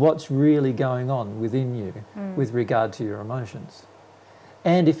of what's really going on within you with regard to your emotions.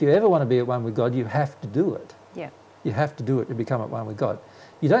 And if you ever want to be at one with God, you have to do it. Yeah. You have to do it to become at one with God.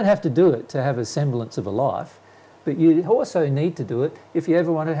 You don't have to do it to have a semblance of a life, but you also need to do it if you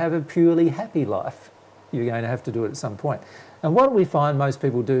ever want to have a purely happy life. You're going to have to do it at some point. And what we find most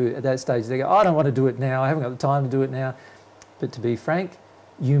people do at that stage, they go, I don't want to do it now, I haven't got the time to do it now. But to be frank,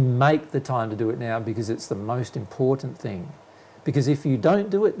 you make the time to do it now, because it's the most important thing. Because if you don't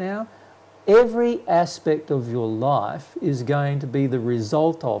do it now, every aspect of your life is going to be the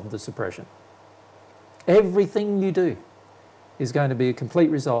result of the suppression. Everything you do is going to be a complete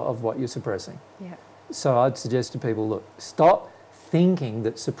result of what you're suppressing. Yeah. So I'd suggest to people, look, stop thinking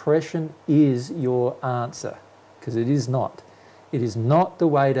that suppression is your answer, because it is not. It is not the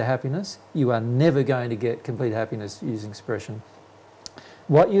way to happiness. You are never going to get complete happiness using suppression.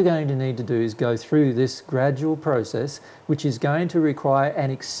 What you're going to need to do is go through this gradual process, which is going to require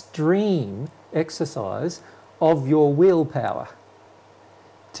an extreme exercise of your willpower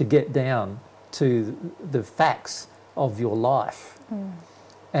to get down to the facts of your life.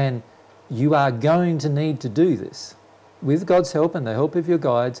 And you are going to need to do this. With God's help and the help of your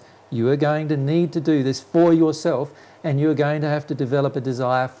guides, you are going to need to do this for yourself, and you're going to have to develop a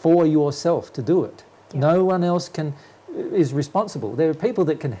desire for yourself to do it. Yeah. No one else is responsible. There are people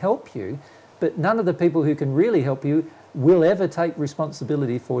that can help you, but none of the people who can really help you will ever take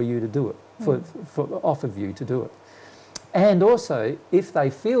responsibility for you to do it, off of you to do it. And also, if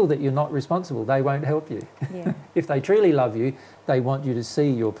they feel that you're not responsible, they won't help you. Yeah. If they truly love you, they want you to see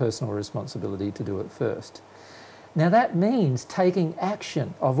your personal responsibility to do it first. Now that means taking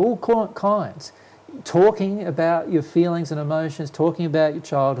action of all kinds, talking about your feelings and emotions, talking about your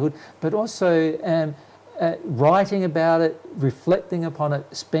childhood, but also writing about it, reflecting upon it,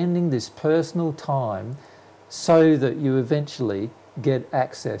 spending this personal time so that you eventually get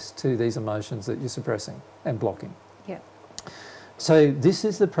access to these emotions that you're suppressing and blocking. Yeah. So this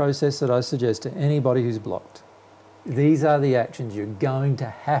is the process that I suggest to anybody who's blocked. These are the actions you're going to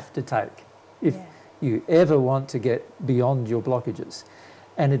have to take if you ever want to get beyond your blockages.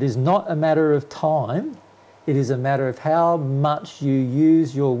 And it is not a matter of time, it is a matter of how much you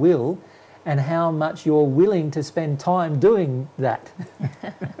use your will and how much you're willing to spend time doing that.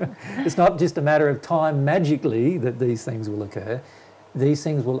 It's not just a matter of time magically that these things will occur. These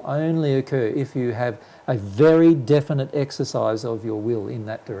things will only occur if you have a very definite exercise of your will in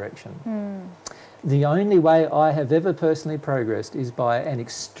that direction. The only way I have ever personally progressed is by an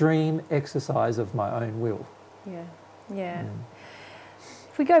extreme exercise of my own will. Yeah, yeah.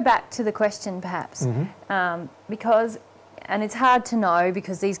 If we go back to the question perhaps, because, and it's hard to know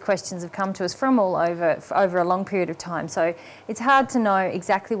because these questions have come to us from all over, over a long period of time, so it's hard to know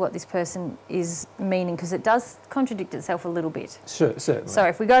exactly what this person is meaning because it does contradict itself a little bit. Sure, certainly. So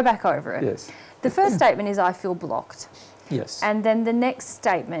if we go back over it. Yes. The first statement is, I feel blocked. Yes. And then the next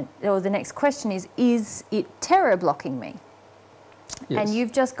statement, or the next question is it terror blocking me? Yes. And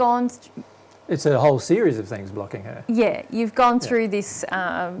you've just gone... It's a whole series of things blocking her. Yeah, you've gone through this...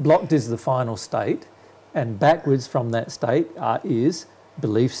 Blocked is the final state, and backwards from that state is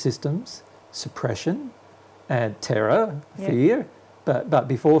belief systems, suppression, and terror, fear. But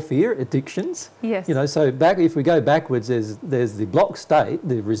before fear, addictions. Yes. You know, so if we go backwards, there's the blocked state,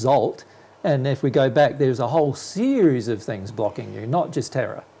 the result, and if we go back, there's a whole series of things blocking you, not just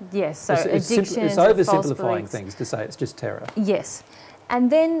terror. Yes, so it's addictions, oversimplifying things to say it's just terror. Yes, and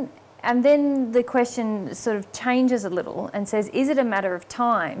then the question sort of changes a little and says, is it a matter of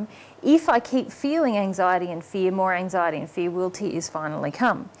time? If I keep feeling anxiety and fear, more anxiety and fear, will tears finally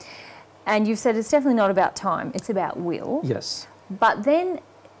come? And you've said it's definitely not about time, it's about will. Yes. But then...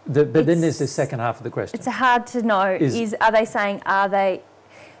 then there's the second half of the question. It's hard to know, are they...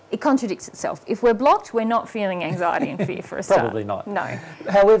 It contradicts itself. If we're blocked, we're not feeling anxiety and fear for a start. Probably not. No.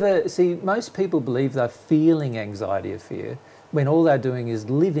 However, see, most people believe they're feeling anxiety or fear when all they're doing is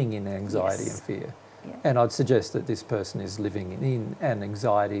living in anxiety and fear. Yeah. And I'd suggest that this person is living in an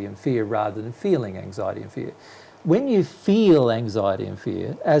anxiety and fear rather than feeling anxiety and fear. When you feel anxiety and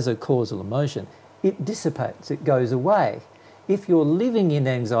fear as a causal emotion, it dissipates, it goes away. If you're living in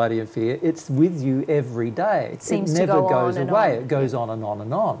anxiety and fear, it's with you every day. It seems never to go goes on and away. on. It goes on and on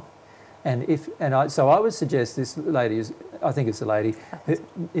and on. So I would suggest this lady is, I think it's a lady, who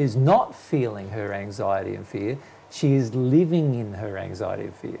is not feeling her anxiety and fear. She is living in her anxiety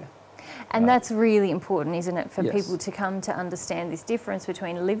and fear. And that's really important, isn't it, for Yes. people to come to understand this difference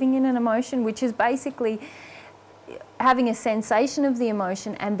between living in an emotion, which is basically having a sensation of the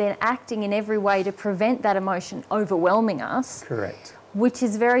emotion and then acting in every way to prevent that emotion overwhelming us. Correct. Which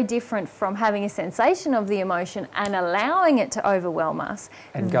is very different from having a sensation of the emotion and allowing it to overwhelm us.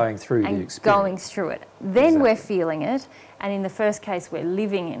 And going through the experience. Going through it. Then Exactly. we're feeling it, and in the first case, we're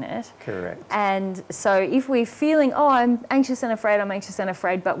living in it. Correct. And so if we're feeling, oh, I'm anxious and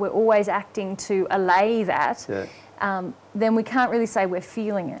afraid, but we're always acting to allay that, then we can't really say we're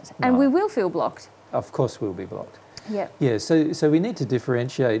feeling it. And No. we will feel blocked. Of course we'll be blocked. Yeah. Yeah, so we need to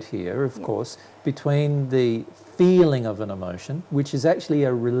differentiate here, of course, between the feeling of an emotion, which is actually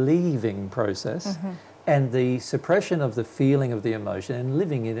a relieving process, and the suppression of the feeling of the emotion and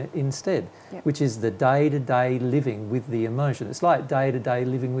living in it instead, which is the day-to-day living with the emotion. It's like day-to-day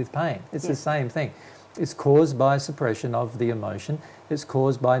living with pain. It's the same thing. It's caused by suppression of the emotion. It's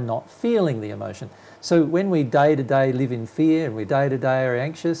caused by not feeling the emotion. So when we day-to-day live in fear and we day-to-day are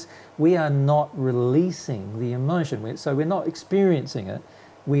anxious, we are not releasing the emotion. So we're not experiencing it.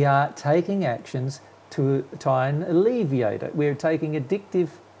 We are taking actions to try and alleviate it. We're doing addictive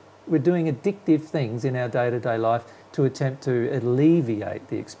things in our day-to-day life to attempt to alleviate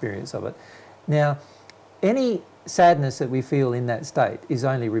the experience of it. Now, any sadness that we feel in that state is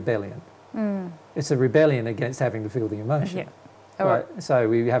only rebellion. It's a rebellion against having to feel the emotion. Yeah. Right. So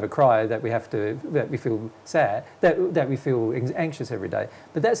we have a cry that we feel sad, that we feel anxious every day.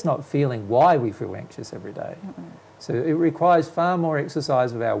 But that's not feeling why we feel anxious every day. So it requires far more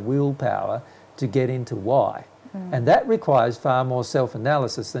exercise of our willpower to get into why. And that requires far more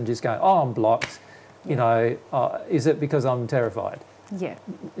self-analysis than just going, oh, I'm blocked, you know, is it because I'm terrified? Yeah.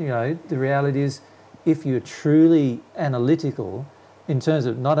 You know, the reality is, if you're truly analytical, in terms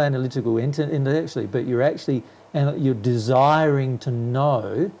of not analytical intellectually, but you're desiring to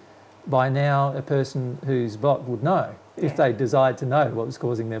know, by now a person who's blocked would know. If they desired to know what was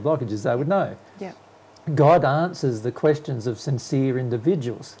causing their blockages, they would know. Yeah. God answers the questions of sincere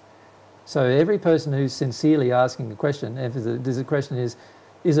individuals. So every person who's sincerely asking a question, if the question is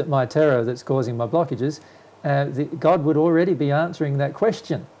it my terror that's causing my blockages, God would already be answering that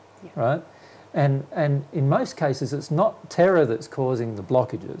question, right? And in most cases, it's not terror that's causing the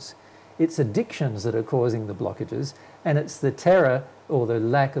blockages. It's addictions that are causing the blockages, and it's the terror or the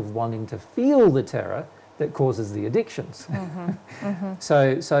lack of wanting to feel the terror that causes the addictions.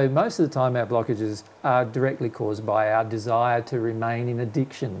 So most of the time our blockages are directly caused by our desire to remain in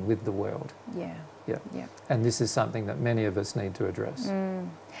addiction with the world. Yeah. And this is something that many of us need to address.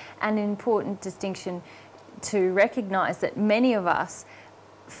 An important distinction to recognise that many of us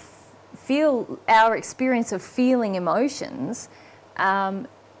feel our experience of feeling emotions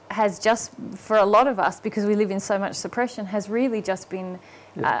has just, for a lot of us, because we live in so much suppression, has really just been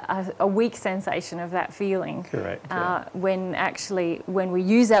a weak sensation of that feeling. Correct. When we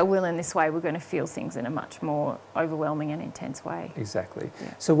use our will in this way, we're going to feel things in a much more overwhelming and intense way. Exactly.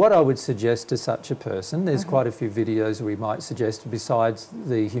 So what I would suggest to such a person, there's quite a few videos we might suggest besides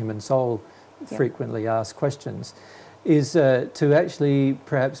the human soul frequently asked questions, is to actually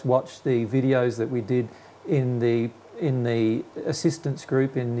perhaps watch the videos that we did in the assistance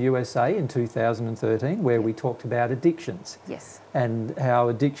group in the USA in 2013, where we talked about addictions. Yes. And how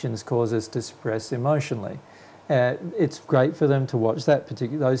addictions cause us to suppress emotionally. It's great for them to watch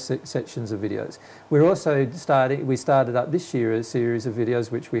those sections of videos. We're also we started up this year a series of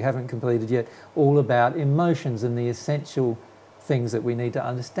videos which we haven't completed yet, all about emotions and the essential things that we need to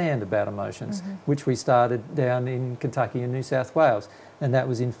understand about emotions, which we started down in Kentucky and New South Wales, and that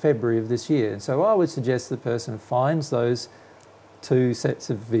was in February of this year. And so I would suggest the person finds those 2 sets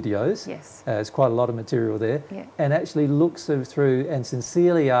of videos. Yes. There's quite a lot of material there, Yeah. and actually looks through and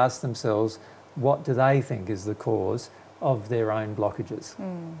sincerely asks themselves, what do they think is the cause of their own blockages?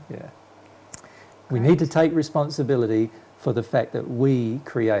 We need to take responsibility for the fact that we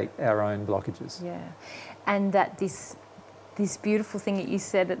create our own blockages. Yeah, and that this beautiful thing that you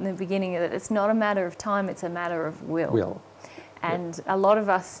said at the beginning, that it's not a matter of time, it's a matter of will. And a lot of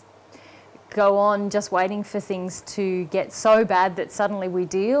us go on just waiting for things to get so bad that suddenly we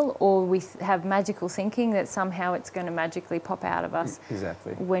deal, or we have magical thinking that somehow it's going to magically pop out of us.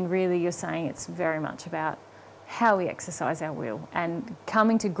 Exactly. When really you're saying it's very much about how we exercise our will, and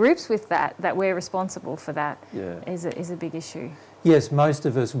coming to grips with that we're responsible for that is a big issue. Yes, most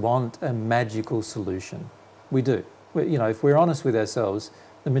of us want a magical solution. We do. You know, if we're honest with ourselves,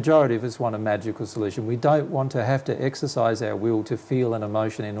 the majority of us want a magical solution. We don't want to have to exercise our will to feel an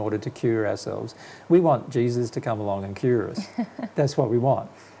emotion in order to cure ourselves. We want Jesus to come along and cure us. That's what we want.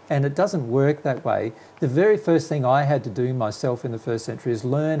 And it doesn't work that way. The very first thing I had to do myself in the first century is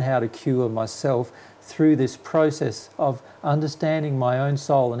learn how to cure myself through this process of understanding my own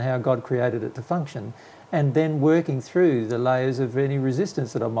soul and how God created it to function, and then working through the layers of any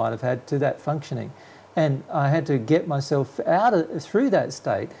resistance that I might have had to that functioning. And I had to get myself through that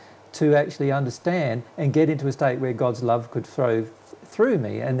state to actually understand and get into a state where God's love could flow through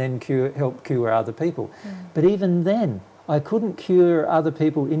me and then help cure other people. But even then, I couldn't cure other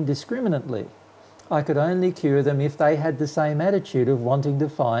people indiscriminately. I could only cure them if they had the same attitude of wanting to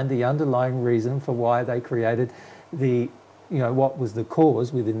find the underlying reason for why they created what was the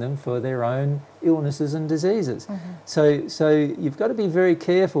cause within them for their own illnesses and diseases. So you've got to be very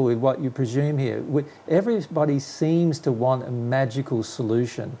careful with what you presume here. Everybody seems to want a magical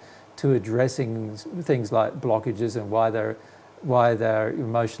solution to addressing things like blockages and why they're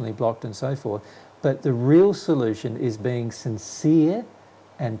emotionally blocked and so forth. But the real solution is being sincere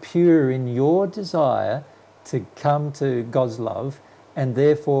and pure in your desire to come to God's love, and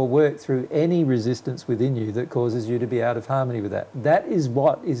therefore work through any resistance within you that causes you to be out of harmony with that. That is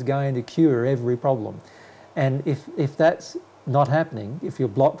what is going to cure every problem. And if that's not happening, if you're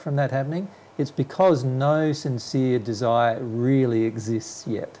blocked from that happening, it's because no sincere desire really exists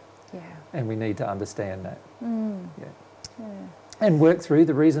yet. Yeah. And we need to understand that. And work through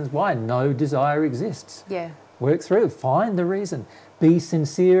the reasons why no desire exists. Work through, find the reason. Be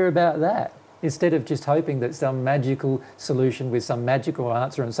sincere about that. Instead of just hoping that some magical solution with some magical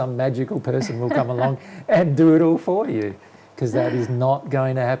answer and some magical person will come along and do it all for you. Because that is not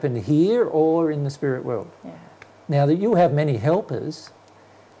going to happen here or in the spirit world. Now, that you have many helpers,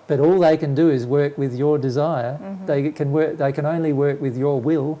 but all they can do is work with your desire. They can only work with your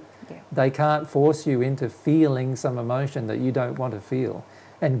will. They can't force you into feeling some emotion that you don't want to feel.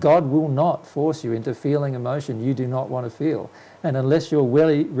 And God will not force you into feeling emotion you do not want to feel. And unless you're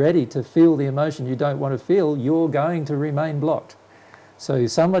ready to feel the emotion you don't want to feel, you're going to remain blocked. So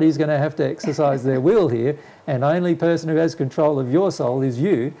somebody's going to have to exercise their will here, and only person who has control of your soul is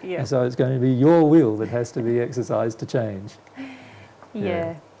you. And so it's going to be your will that has to be exercised to change.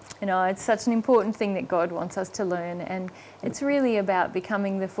 You know, it's such an important thing that God wants us to learn, and it's really about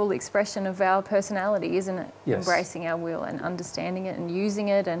becoming the full expression of our personality, isn't it? Embracing our will and understanding it and using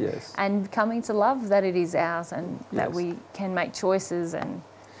it, and coming to love that it is ours, and that we can make choices and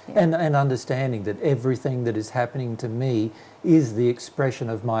understanding that everything that is happening to me is the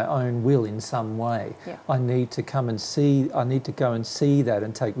expression of my own will in some way. I need to go and see that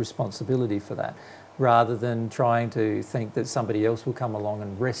and take responsibility for that, rather than trying to think that somebody else will come along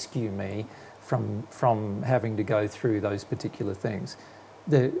and rescue me from having to go through those particular things.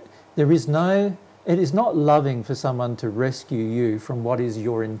 It is not loving for someone to rescue you from what is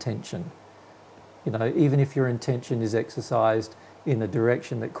your intention. You know, even if your intention is exercised in a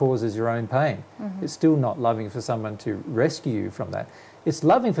direction that causes your own pain, it's still not loving for someone to rescue you from that. It's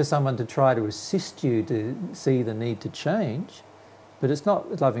loving for someone to try to assist you to see the need to change, but it's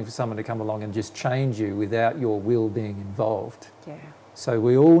not loving for someone to come along and just change you without your will being involved. So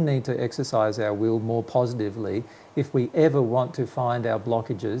we all need to exercise our will more positively if we ever want to find our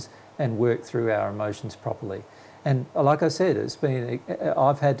blockages and work through our emotions properly. And like I said,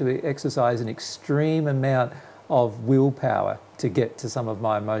 I've had to exercise an extreme amount of willpower to get to some of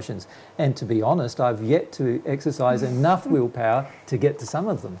my emotions. And to be honest, I've yet to exercise enough willpower to get to some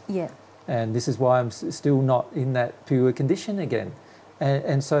of them. And this is why I'm still not in that pure condition again.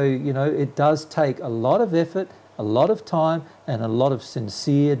 And so, you know, it does take a lot of effort, a lot of time, and a lot of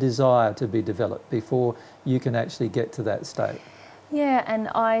sincere desire to be developed before you can actually get to that state. And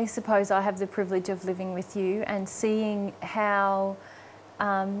I suppose I have the privilege of living with you and seeing how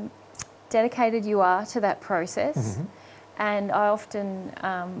dedicated you are to that process. And I often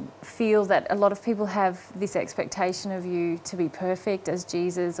feel that a lot of people have this expectation of you to be perfect as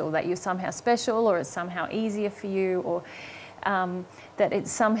Jesus, or that you're somehow special, or it's somehow easier for you, or that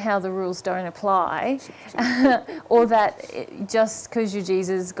it's somehow the rules don't apply, or that just because you're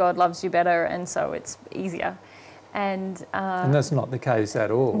Jesus, God loves you better, and so it's easier. And that's not the case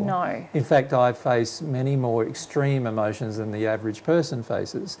at all. No. In fact, I face many more extreme emotions than the average person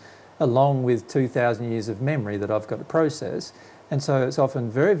faces. along with 2,000 years of memory that I've got to process. And so it's often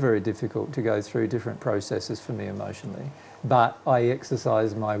very, very difficult to go through different processes for me emotionally. But I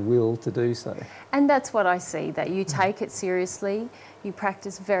exercise my will to do so. And that's what I see, that you take it seriously, you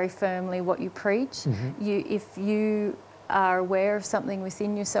practice very firmly what you preach. If you are aware of something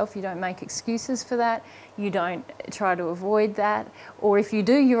within yourself, you don't make excuses for that, you don't try to avoid that, or if you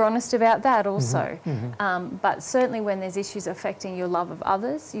do, you're honest about that also. But certainly when there's issues affecting your love of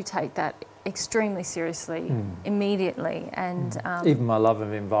others, you take that extremely seriously immediately. And even my love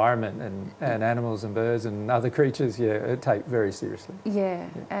of environment and animals and birds and other creatures, I take very seriously.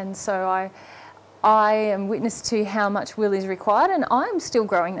 And so I am witness to how much will is required, and I'm still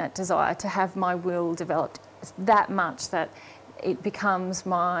growing that desire to have my will developed that much that it becomes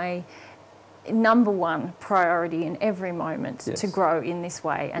my #1 priority in every moment to grow in this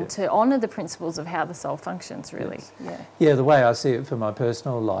way and to honour the principles of how the soul functions, really. The way I see it for my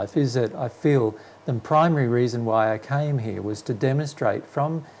personal life is that I feel the primary reason why I came here was to demonstrate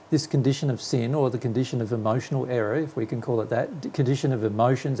from this condition of sin, or the condition of emotional error, if we can call it that, the condition of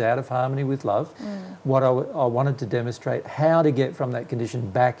emotions out of harmony with love, what I wanted to demonstrate how to get from that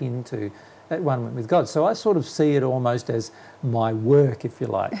condition back into at one with God. So I sort of see it almost as my work, if you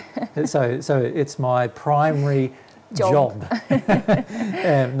like. So it's my primary job.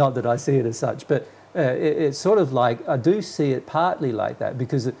 Not that I see it as such, but it's sort of like, I do see it partly like that,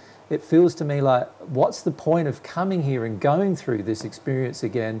 because it feels to me like, what's the point of coming here and going through this experience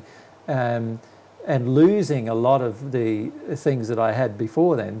again and losing a lot of the things that I had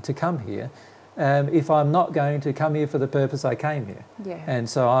before then to come here, if I'm not going to come here for the purpose I came here. And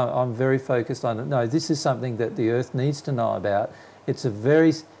so I'm very focused on it. No, this is something that the earth needs to know about. It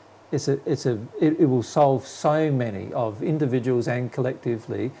will solve so many of individuals and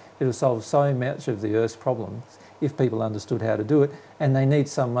collectively. It will solve so much of the earth's problems if people understood how to do it, and they need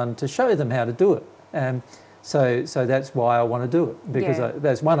someone to show them how to do it. So that's why I want to do it, because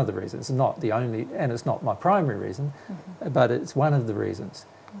that's one of the reasons. It's not the only, and it's not my primary reason, but it's one of the reasons.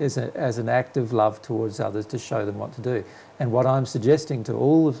 As an act of love towards others, to show them what to do. And what I'm suggesting to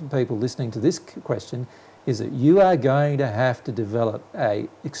all of the people listening to this question is that you are going to have to develop an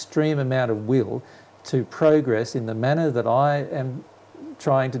extreme amount of will to progress in the manner that I am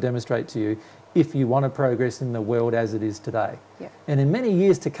trying to demonstrate to you, if you want to progress in the world as it is today. And in many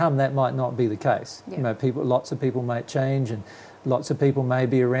years to come, that might not be the case. You know, lots of people may change, and lots of people may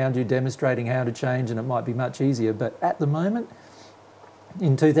be around you demonstrating how to change, and it might be much easier. But at the moment,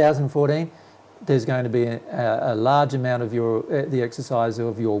 in 2014, there's going to be a large amount of the exercise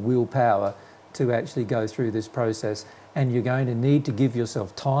of your willpower to actually go through this process, and you're going to need to give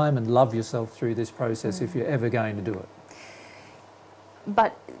yourself time and love yourself through this process if you're ever going to do it.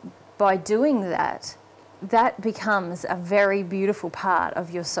 But by doing that, that becomes a very beautiful part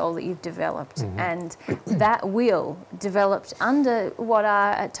of your soul that you've developed, and that will developed under what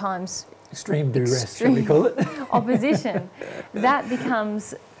are at times extreme duress, shall we call it? Opposition. That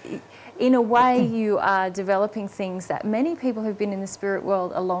becomes, in a way, you are developing things that many people who've been in the spirit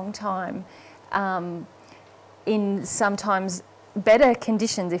world a long time, in sometimes better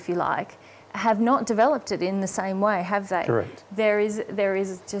conditions, if you like, have not developed it in the same way, have they? Correct. There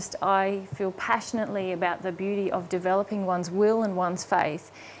is just, I feel passionately about the beauty of developing one's will and one's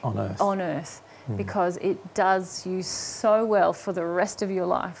faith on earth. Because it does you so well for the rest of your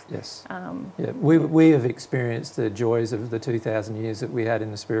life. Yes. We have experienced the joys of the 2,000 years that we had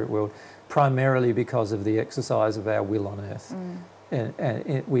in the spirit world, primarily because of the exercise of our will on earth.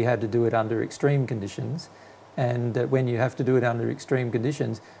 And we had to do it under extreme conditions, and when you have to do it under extreme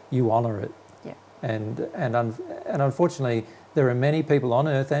conditions, you honour it. And unfortunately, there are many people on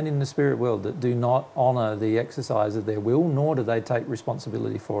earth and in the spirit world that do not honour the exercise of their will, nor do they take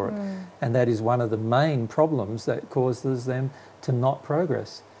responsibility for it. And that is one of the main problems that causes them to not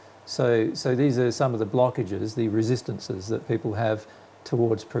progress. So these are some of the blockages, the resistances that people have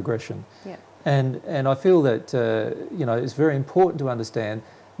towards progression. And I feel that it's very important to understand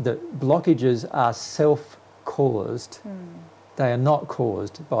that blockages are self-caused. They are not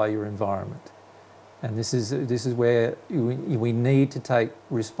caused by your environment. And this is where we need to take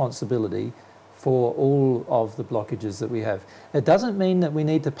responsibility for all of the blockages that we have. It doesn't mean that we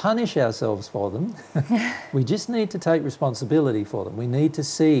need to punish ourselves for them. We just need to take responsibility for them. We need to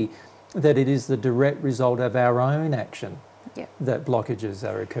see that it is the direct result of our own action that blockages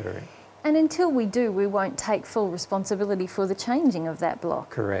are occurring. And until we do, we won't take full responsibility for the changing of that block.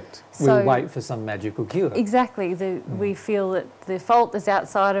 Correct. We'll wait for some magical cure. Exactly. We feel that the fault is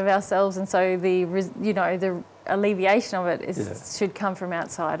outside of ourselves, and so the alleviation of it should come from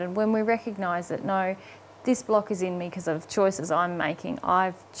outside. And when we recognise that, no, this block is in me because of choices I'm making.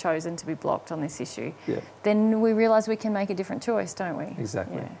 I've chosen to be blocked on this issue. Yeah. Then we realise we can make a different choice, don't we?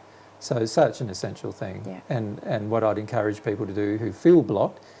 Exactly. Yeah. So such an essential thing. Yeah. And what I'd encourage people to do who feel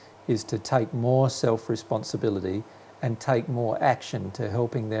blocked is to take more self-responsibility and take more action to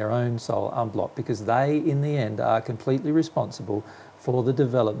helping their own soul unblock, because they, in the end, are completely responsible for the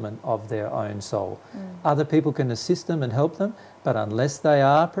development of their own soul. Other people can assist them and help them, but unless they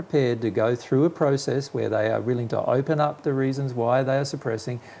are prepared to go through a process where they are willing to open up the reasons why they are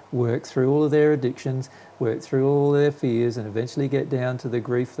suppressing, work through all of their addictions, work through all their fears, and eventually get down to the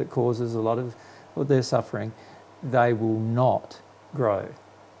grief that causes a lot of their suffering, they will not grow,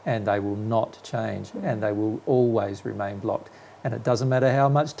 and they will not change, and they will always remain blocked. And it doesn't matter how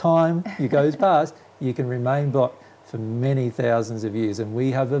much time goes past, you can remain blocked for many thousands of years. And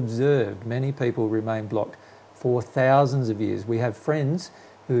we have observed many people remain blocked for thousands of years. We have friends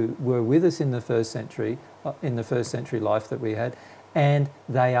who were with us in the first century life that we had, and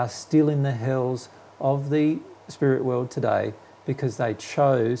they are still in the hells of the spirit world today because they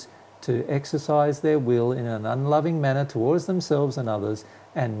chose to exercise their will in an unloving manner towards themselves and others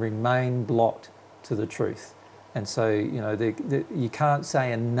and remain blocked to the truth. And so, you know, you can't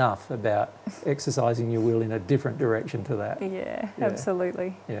say enough about exercising your will in a different direction to that. Yeah,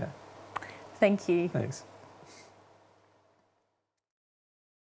 absolutely. Yeah. Thank you. Thanks.